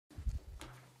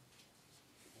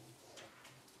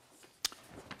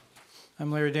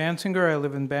I'm Larry Dansinger. I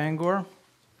live in Bangor,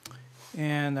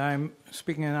 and I'm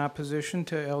speaking in opposition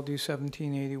to LD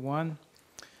 1781.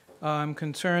 I'm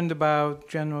concerned about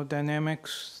General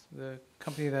Dynamics, the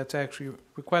company that's actually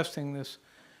requesting this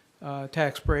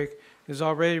tax break, is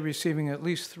already receiving at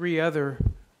least 3 other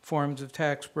forms of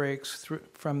tax breaks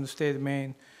from the state of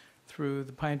Maine through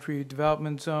the Pine Tree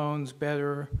Development Zones,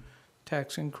 better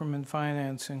tax increment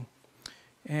financing.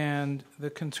 And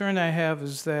the concern I have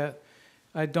is that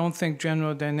I don't think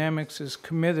General Dynamics is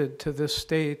committed to this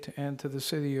state and to the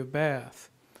city of Bath.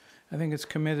 I think it's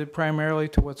committed primarily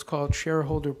to what's called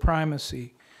shareholder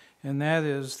primacy, and that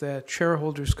is that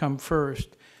shareholders come first,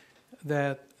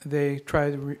 that they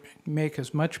try to make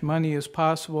as much money as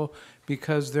possible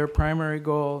because their primary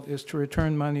goal is to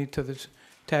return money to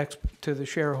the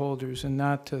shareholders and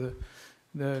not to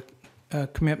the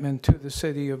commitment to the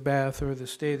city of Bath or the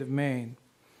state of Maine.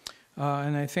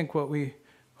 And I think what we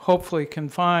hopefully can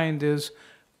find is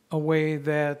a way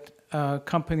that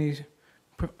companies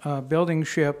building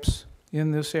ships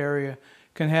in this area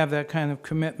can have that kind of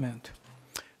commitment.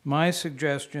 My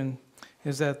suggestion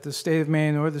is that the state of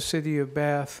Maine or the city of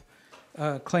Bath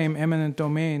claim eminent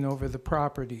domain over the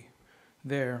property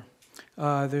there.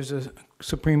 There's a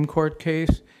Supreme Court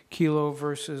case, Kelo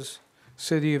versus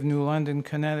City of New London,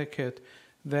 Connecticut,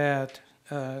 that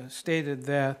stated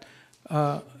that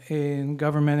a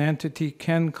government entity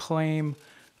can claim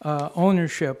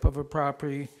ownership of a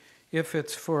property if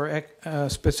it's for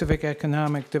specific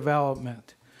economic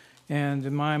development. And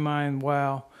in my mind,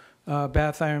 while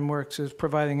Bath Iron Works is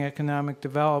providing economic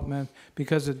development,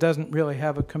 because it doesn't really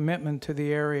have a commitment to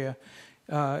the area,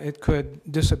 it could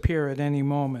disappear at any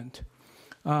moment.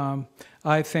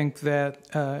 I think that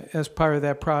as part of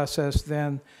that process,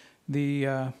 then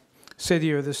the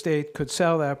city or the state could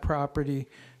sell that property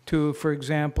to, for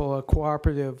example, a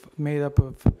cooperative made up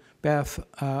of Bath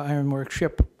Iron Works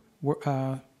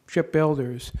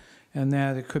shipbuilders, and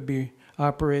that it could be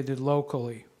operated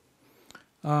locally.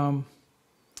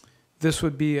 This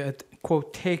would be a,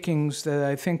 quote, takings that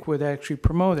I think would actually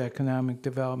promote economic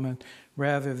development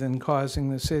rather than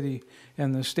causing the city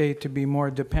and the state to be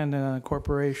more dependent on a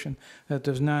corporation that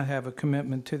does not have a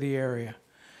commitment to the area.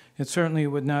 It certainly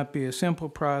would not be a simple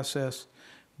process,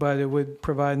 but it would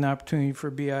provide an opportunity for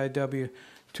BIW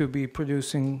to be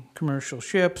producing commercial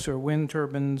ships or wind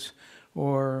turbines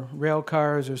or rail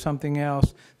cars or something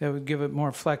else that would give it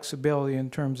more flexibility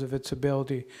in terms of its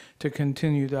ability to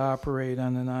continue to operate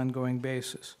on an ongoing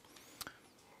basis.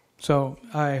 So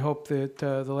I hope that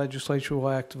the legislature will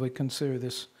actively consider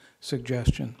this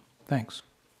suggestion. Thanks.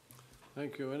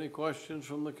 Thank you. Any questions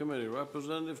from the committee?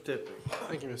 Representative Tipping.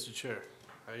 Thank you, Mr. Chair.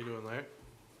 How are you doing, Larry?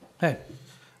 Hey.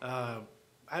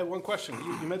 I have one question.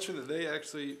 You mentioned that they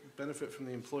actually benefit from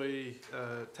the employee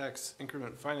tax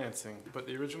increment financing, but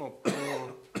the original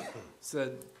bill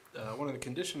said one of the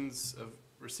conditions of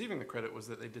receiving the credit was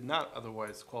that they did not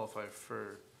otherwise qualify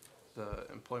for the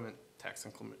employment tax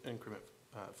increment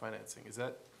financing. Is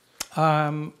that?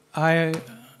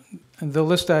 The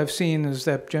list I've seen is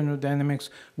that General Dynamics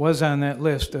was on that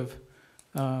list of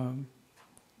TIF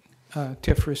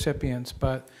recipients,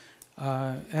 but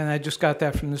and I just got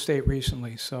that from the state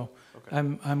recently, so okay.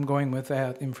 I'm going with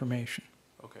that information.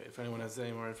 Okay. If anyone has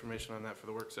any more information on that for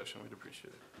the work session, we'd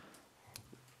appreciate it.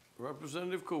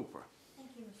 Representative Cooper.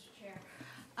 Thank you, Mr. Chair.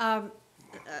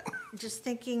 Just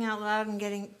thinking out loud and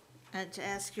getting to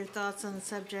ask your thoughts on the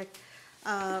subject,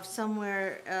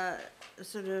 somewhere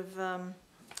sort of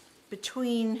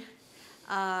between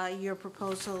your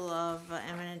proposal of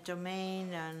eminent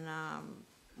domain and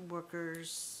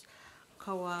workers'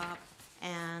 co-op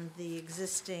and the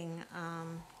existing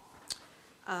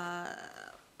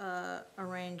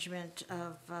arrangement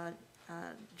of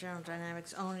General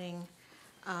Dynamics owning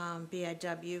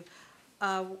BIW,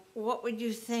 what would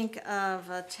you think of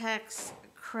a tax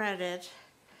credit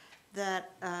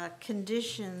that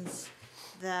conditions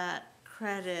that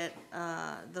credit,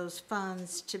 those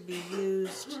funds, to be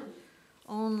used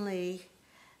only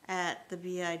at the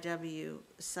BIW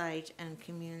site and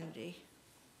community?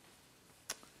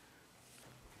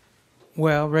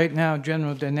 Well, right now,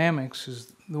 General Dynamics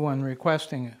is the one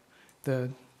requesting the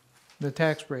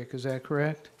tax break. Is that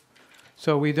correct?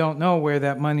 So we don't know where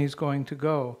that money is going to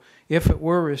go. If it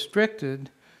were restricted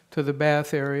to the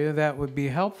Bath area, that would be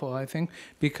helpful, I think,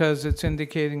 because it's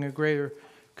indicating a greater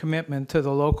commitment to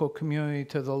the local community,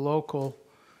 to the local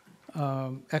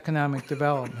economic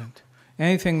development.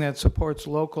 Anything that supports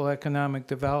local economic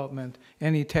development,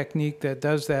 any technique that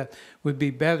does that would be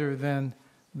better than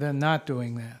not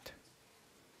doing that.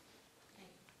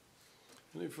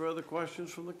 Any further questions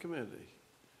from the committee?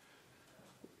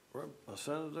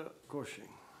 Senator Cushing.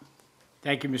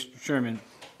 Thank you, Mr. Chairman.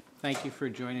 Thank you for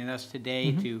joining us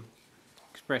today to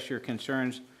express your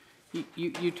concerns.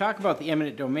 You talk about the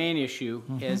eminent domain issue.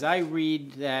 As I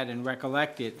read that and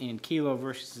recollect it, in Kelo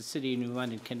versus the City of New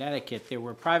London, Connecticut, there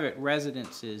were private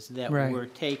residences that Right. were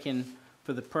taken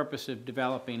for the purpose of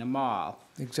developing a mall.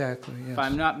 Exactly, If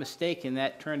I'm yes. not mistaken,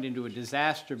 that turned into a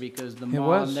disaster because the mall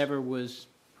was. never was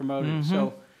promoted.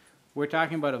 So we're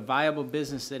talking about a viable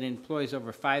business that employs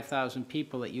over 5,000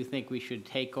 people that you think we should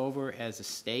take over as a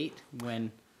state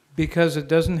when, Because it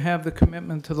doesn't have the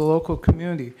commitment to the local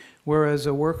community, whereas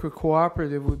a worker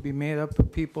cooperative would be made up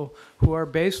of people who are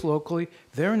based locally.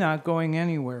 They're not going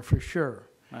anywhere, for sure.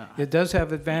 It does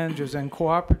have advantages, and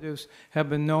cooperatives have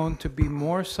been known to be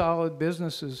more solid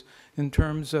businesses in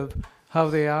terms of how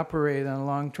they operate on a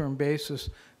long-term basis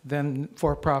than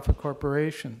for-profit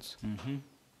corporations.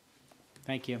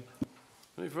 thank you.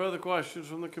 Any further questions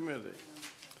from the committee?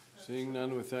 Seeing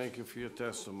none, we thank you for your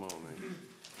testimony.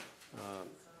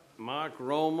 Mark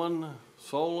Roman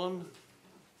Solon?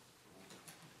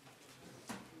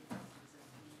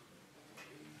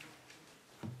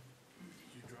 Did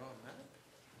you draw a map?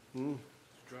 Hmm? Did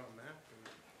you draw a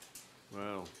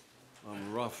map? Well,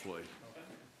 roughly.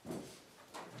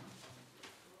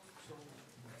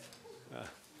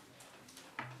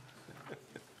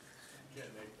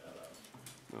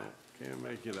 No, can't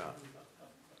make it up.